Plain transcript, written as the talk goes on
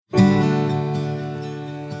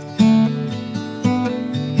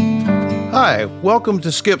Hi, welcome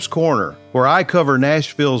to Skip's Corner, where I cover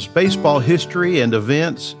Nashville's baseball history and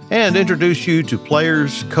events and introduce you to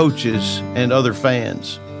players, coaches, and other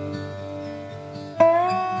fans.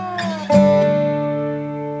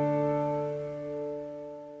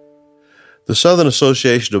 The Southern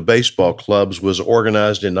Association of Baseball Clubs was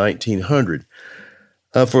organized in 1900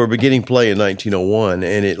 for a beginning play in 1901,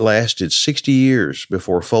 and it lasted 60 years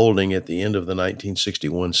before folding at the end of the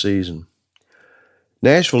 1961 season.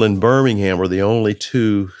 Nashville and Birmingham were the only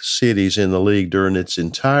two cities in the league during its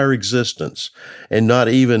entire existence, and not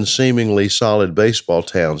even seemingly solid baseball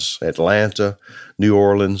towns, Atlanta, New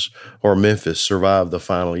Orleans, or Memphis, survived the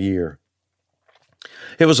final year.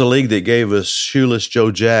 It was a league that gave us Shoeless Joe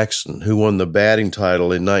Jackson, who won the batting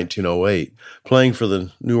title in 1908, playing for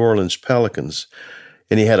the New Orleans Pelicans,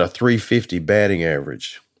 and he had a .350 batting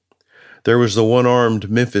average. There was the one-armed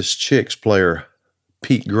Memphis Chicks player,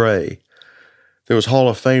 Pete Gray. There was Hall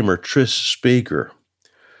of Famer Tris Speaker.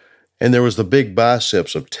 And there was the big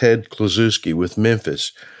biceps of Ted Kluszewski with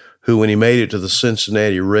Memphis, who, when he made it to the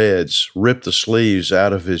Cincinnati Reds, ripped the sleeves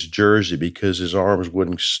out of his jersey because his arms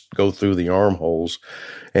wouldn't go through the armholes,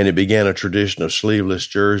 and it began a tradition of sleeveless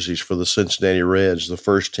jerseys for the Cincinnati Reds, the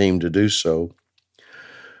first team to do so.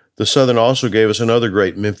 The Southern also gave us another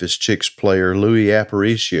great Memphis Chicks player, Louis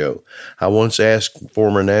Aparicio. I once asked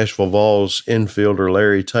former Nashville Vols infielder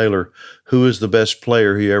Larry Taylor who is the best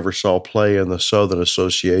player he ever saw play in the Southern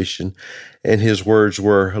Association, and his words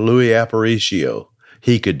were, Louis Aparicio.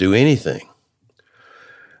 He could do anything.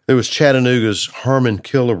 There was Chattanooga's Harmon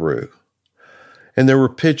Killebrew, and there were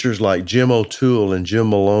pitchers like Jim O'Toole and Jim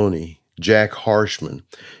Maloney, Jack Harshman,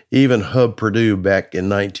 even Hub Purdue back in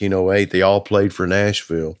 1908. They all played for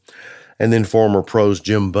Nashville. And then former pros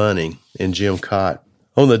Jim Bunning and Jim Cott.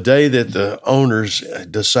 On the day that the owners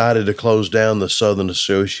decided to close down the Southern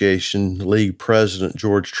Association, League President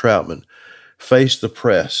George Troutman faced the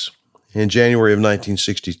press in January of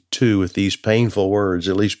 1962 with these painful words,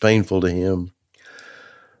 at least painful to him.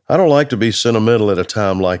 I don't like to be sentimental at a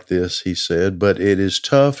time like this, he said, but it is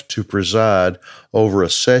tough to preside over a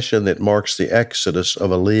session that marks the exodus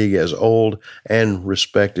of a league as old and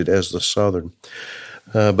respected as the Southern.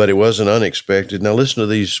 But it wasn't unexpected. Now listen to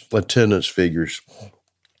these attendance figures.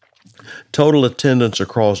 Total attendance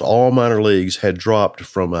across all minor leagues had dropped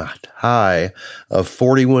from a high of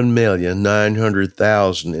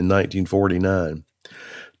 41,900,000 in 1949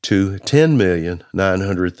 to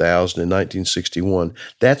 10,900,000 in 1961.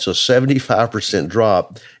 That's a 75%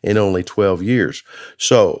 drop in only 12 years.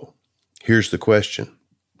 So here's the question.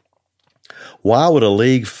 Why would a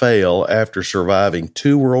league fail after surviving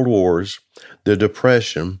 2 world wars, the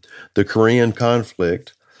Depression, the Korean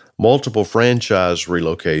conflict, multiple franchise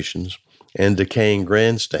relocations, and decaying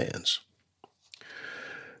grandstands?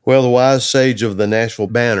 Well, the wise sage of the Nashville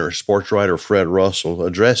Banner, sports writer Fred Russell,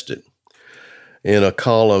 addressed it in a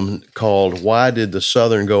column called Why Did the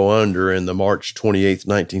Southern Go Under in the March 28,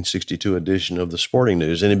 1962 edition of the Sporting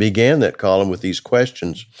News. And he began that column with these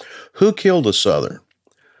questions. Who killed the Southern?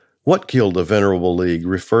 What killed the Venerable League,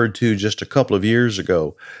 referred to just a couple of years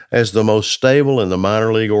ago as the most stable in the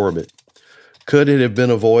minor league orbit? Could it have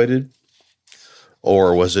been avoided,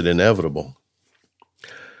 or was it inevitable?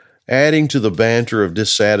 Adding to the banter of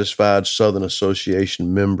dissatisfied Southern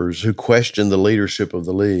Association members who questioned the leadership of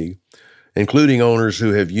the league, including owners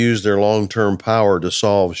who have used their long-term power to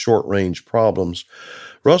solve short-range problems,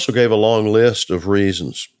 Russell gave a long list of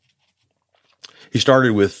reasons. He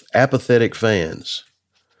started with apathetic fans.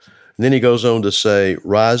 And then he goes on to say,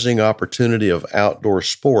 rising opportunity of outdoor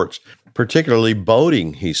sports, particularly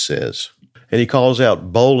boating, he says. And he calls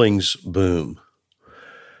out bowling's boom.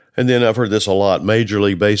 And then I've heard this a lot, Major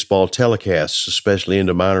League Baseball telecasts, especially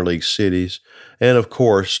into minor league cities. And, of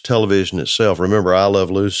course, television itself. Remember, I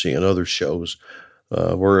Love Lucy and other shows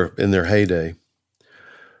were in their heyday.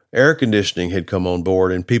 Air conditioning had come on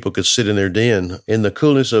board, and people could sit in their den in the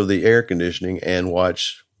coolness of the air conditioning and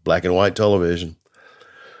watch black and white television.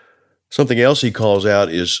 Something else he calls out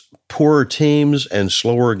is poorer teams and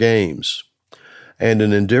slower games, and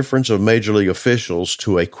an indifference of major league officials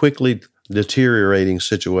to a quickly deteriorating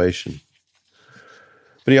situation.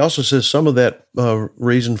 But he also says some of that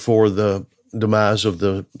reason for the demise of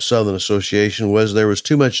the Southern Association was there was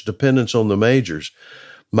too much dependence on the majors.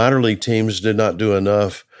 Minor league teams did not do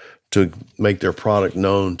enough to make their product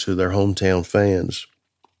known to their hometown fans.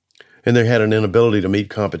 And they had an inability to meet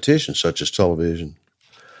competition, such as television.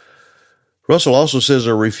 Russell also says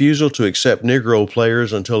a refusal to accept Negro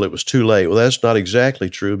players until it was too late. Well, that's not exactly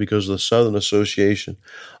true because the Southern Association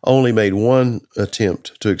only made one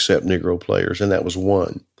attempt to accept Negro players, and that was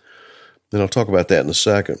one. And I'll talk about that in a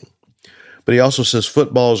second. But he also says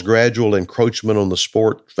football's gradual encroachment on the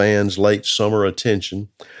sport fans' late summer attention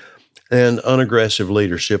and unaggressive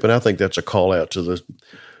leadership. And I think that's a call out to the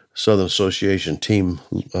Southern Association team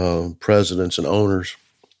presidents and owners.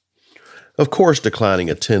 Of course, declining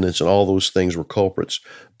attendance and all those things were culprits,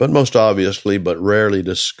 but most obviously, but rarely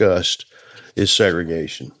discussed, is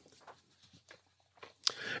segregation.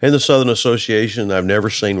 In the Southern Association, I've never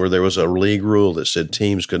seen where there was a league rule that said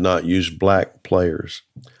teams could not use black players.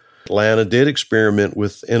 Atlanta did experiment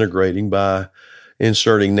with integrating by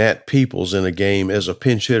inserting Nat Peoples in a game as a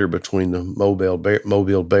pinch hitter between the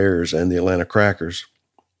Mobile Bears and the Atlanta Crackers.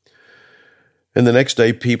 And the next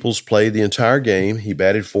day, Peoples played the entire game. He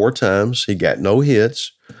batted 4 times. He got no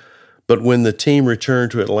hits. But when the team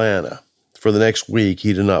returned to Atlanta for the next week,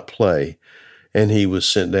 he did not play, and he was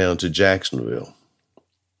sent down to Jacksonville.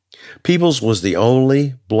 Peoples was the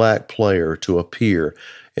only black player to appear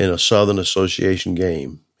in a Southern Association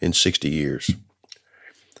game in 60 years.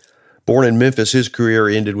 Born in Memphis, his career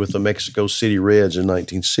ended with the Mexico City Reds in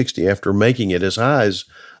 1960 after making it as high as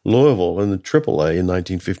Louisville in the AAA in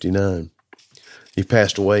 1959. He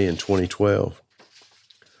passed away in 2012.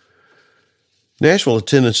 Nashville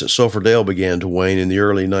attendance at Sulphur began to wane in the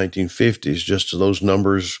early 1950s, just as those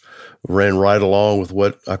numbers ran right along with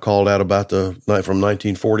what I called out about the night from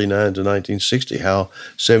 1949 to 1960, how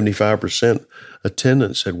 75%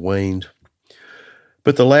 attendance had waned.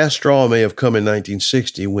 But the last straw may have come in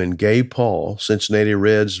 1960 when Gabe Paul, Cincinnati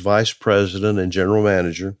Reds vice president and general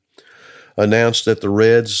manager, announced that the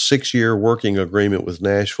Reds' 6-year working agreement with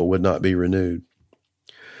Nashville would not be renewed.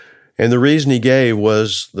 And the reason he gave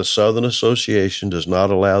was the Southern Association does not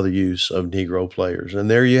allow the use of Negro players. And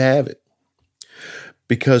there you have it.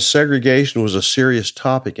 Because segregation was a serious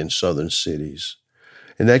topic in Southern cities.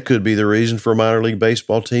 And that could be the reason for minor league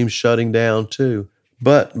baseball teams shutting down too.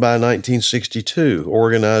 But by 1962,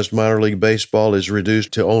 organized minor league baseball is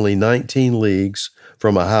reduced to only 19 leagues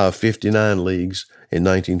from a high of 59 leagues in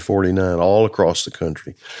 1949 all across the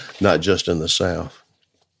country, not just in the South.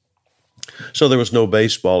 So there was no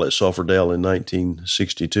baseball at Sulphurdale in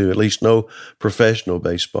 1962, at least no professional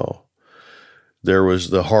baseball. There was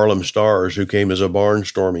the Harlem Stars, who came as a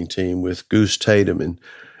barnstorming team with Goose Tatum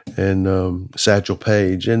and Satchel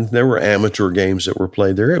Paige, and there were amateur games that were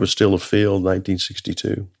played there. It was still a field in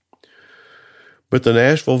 1962. But the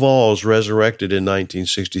Nashville Vols resurrected in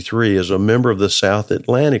 1963 as a member of the South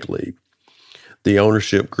Atlantic League. The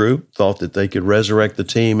ownership group thought that they could resurrect the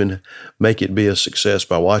team and make it be a success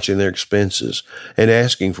by watching their expenses and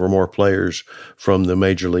asking for more players from the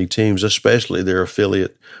major league teams, especially their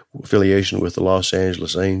affiliation with the Los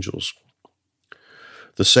Angeles Angels.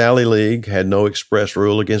 The Sally League had no express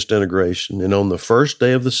rule against integration, and on the first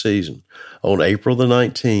day of the season, on April the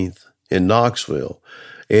 19th, in Knoxville,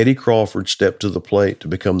 Eddie Crawford stepped to the plate to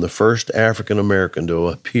become the first African American to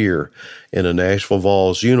appear in a Nashville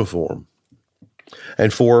Vols uniform.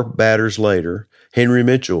 And 4 batters later, Henry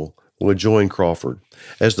Mitchell would join Crawford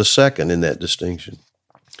as the second in that distinction.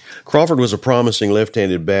 Crawford was a promising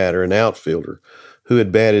left-handed batter and outfielder who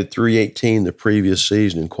had batted .318 the previous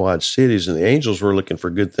season in Quad Cities, and the Angels were looking for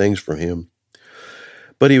good things from him.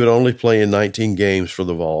 But he would only play in 19 games for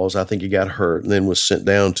the Vols. I think he got hurt and then was sent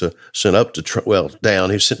to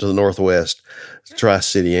the Northwest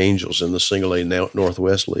Tri-City Angels in the Single-A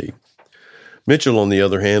Northwest League. Mitchell, on the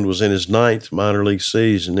other hand, was in his 9th minor league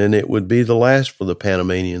season, and it would be the last for the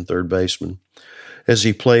Panamanian third baseman, as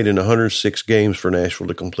he played in 106 games for Nashville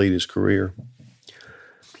to complete his career.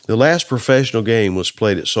 The last professional game was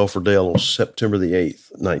played at Sulphurdale on September the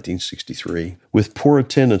 8th, 1963, with poor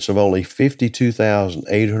attendance of only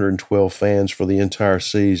 52,812 fans for the entire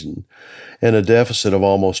season and a deficit of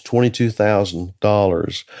almost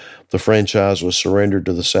 $22,000. The franchise was surrendered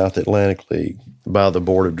to the South Atlantic League by the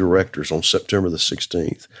board of directors on September the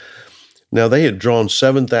 16th. Now, they had drawn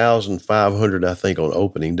 7,500, I think, on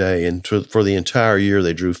opening day, and for the entire year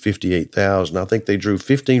they drew 58,000. I think they drew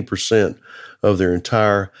 15% of their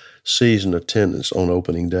entire season attendance on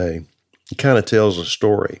opening day. It kind of tells a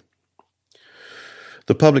story.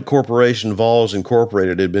 The public corporation Vols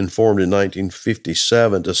Incorporated had been formed in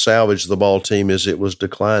 1957 to salvage the ball team as it was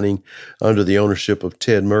declining under the ownership of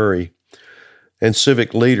Ted Murray. And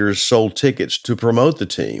civic leaders sold tickets to promote the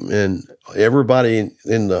team, and everybody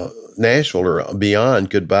in the Nashville or beyond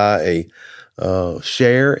could buy a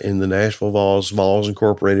share in the Nashville Vols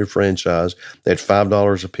Incorporated franchise at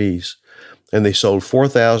 $5 apiece. And they sold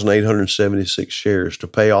 4,876 shares to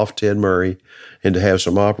pay off Ted Murray and to have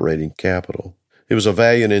some operating capital. It was a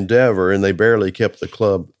valiant endeavor, and they barely kept the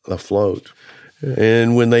club afloat.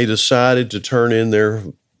 And when they decided to turn in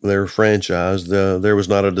their franchise, there was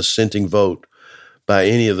not a dissenting vote by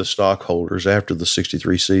any of the stockholders after the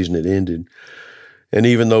 63 season had ended. And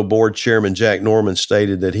even though board chairman Jack Norman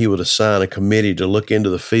stated that he would assign a committee to look into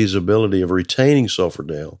the feasibility of retaining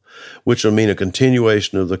Sulphurdale, which would mean a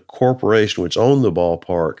continuation of the corporation which owned the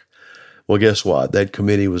ballpark, well, guess what? That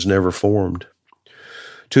committee was never formed.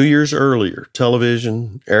 2 years earlier,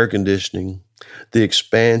 television, air conditioning, the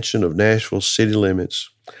expansion of Nashville's city limits,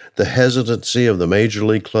 the hesitancy of the major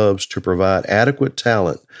league clubs to provide adequate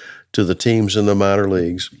talent to the teams in the minor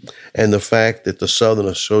leagues, and the fact that the Southern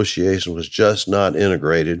Association was just not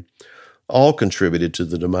integrated, all contributed to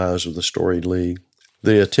the demise of the storied league.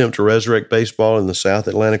 The attempt to resurrect baseball in the South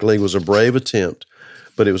Atlantic League was a brave attempt,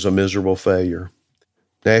 but it was a miserable failure.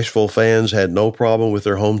 Nashville fans had no problem with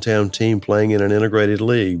their hometown team playing in an integrated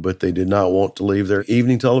league, but they did not want to leave their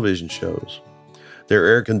evening television shows, their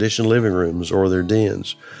air-conditioned living rooms, or their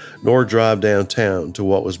dens, nor drive downtown to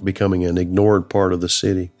what was becoming an ignored part of the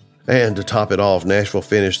city. And to top it off, Nashville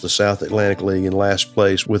finished the South Atlantic League in last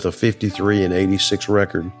place with a 53-86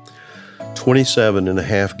 record, 27 and a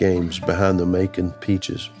half games behind the Macon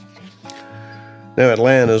Peaches. Now,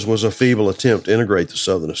 Atlanta's was a feeble attempt to integrate the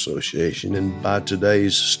Southern Association, and by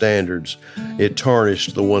today's standards, it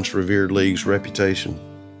tarnished the once revered league's reputation.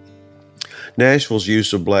 Nashville's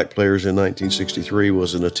use of black players in 1963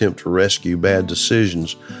 was an attempt to rescue bad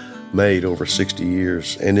decisions made over 60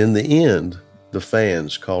 years, and in the end, the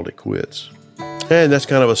fans called it quits. And that's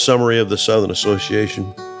kind of a summary of the Southern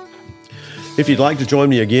Association. If you'd like to join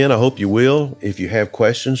me again, I hope you will. If you have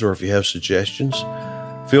questions or if you have suggestions,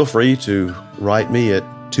 feel free to write me at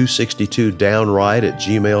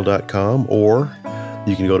 262downright@gmail.com, or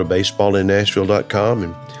you can go to baseballinnashville.com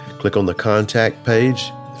and click on the contact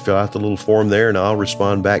page, fill out the little form there, and I'll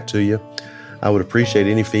respond back to you. I would appreciate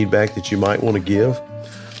any feedback that you might want to give,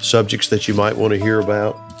 subjects that you might want to hear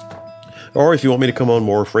about, or if you want me to come on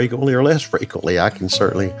more frequently or less frequently, I can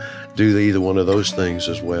certainly do either one of those things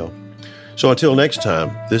as well. So until next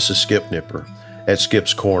time, this is Skip Nipper at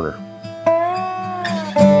Skip's Corner.